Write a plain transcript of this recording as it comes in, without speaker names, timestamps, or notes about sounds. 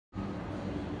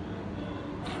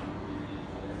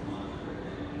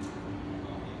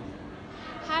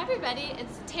Hi everybody,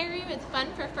 it's Terry with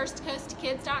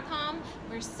FunForFirstCoastKids.com.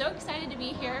 We're so excited to be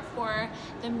here for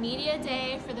the Media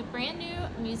Day for the brand new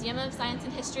Museum of Science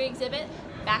and History exhibit,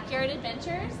 Backyard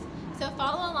Adventures. So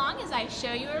follow along as I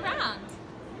show you around.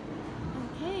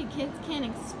 Okay, kids can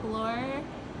explore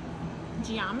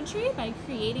geometry by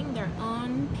creating their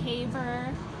own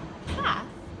paver path.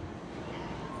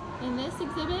 In this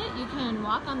exhibit, you can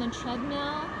walk on the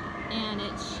treadmill and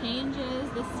it changes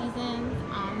the seasons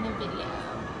on the video.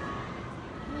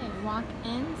 Okay, walk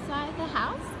inside the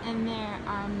house and there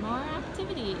are more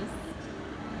activities.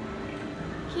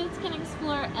 Kids can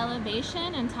explore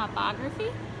elevation and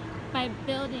topography by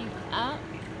building up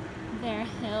their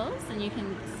hills, and you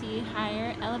can see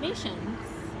higher elevations.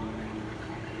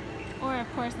 Or of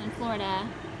course in Florida,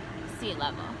 sea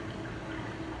level.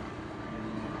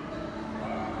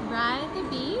 Ride the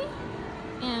bee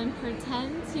and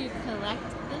pretend to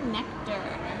collect the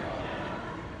nectar.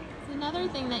 It's another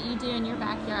thing that you do in your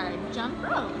backyard, jump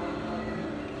rope.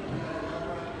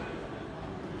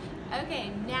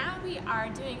 Okay, now we are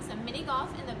doing some mini golf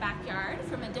in the backyard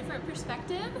from a different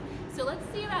perspective. So let's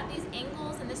see about these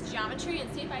angles and this geometry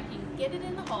and see if I can get it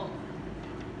in the hole.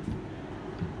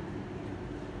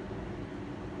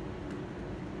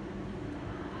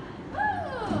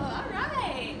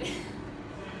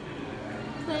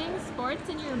 Playing sports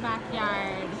in your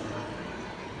backyard.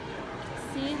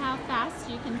 See how fast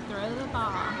you can throw the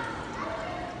ball.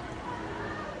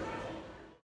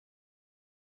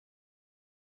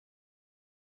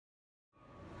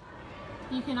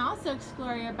 You can also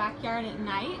explore your backyard at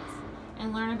night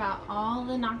and learn about all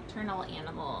the nocturnal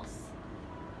animals.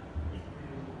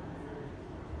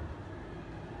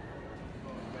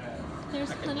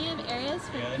 There's plenty of areas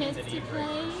for kids to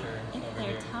play if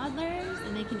they're toddlers,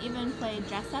 and they can even play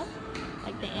dress up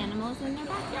like the animals in their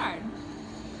backyard.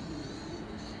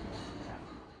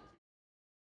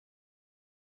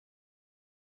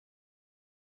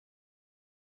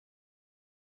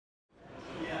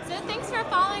 So thanks for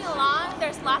following along.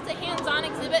 There's lots of hands-on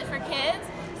exhibit for kids,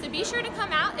 so be sure to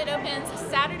come out. It opens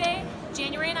Saturday,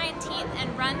 January 19th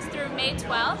and runs through May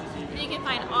 12th. And you can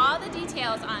find all the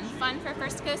details on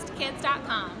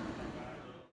FunForFirstCoastKids.com.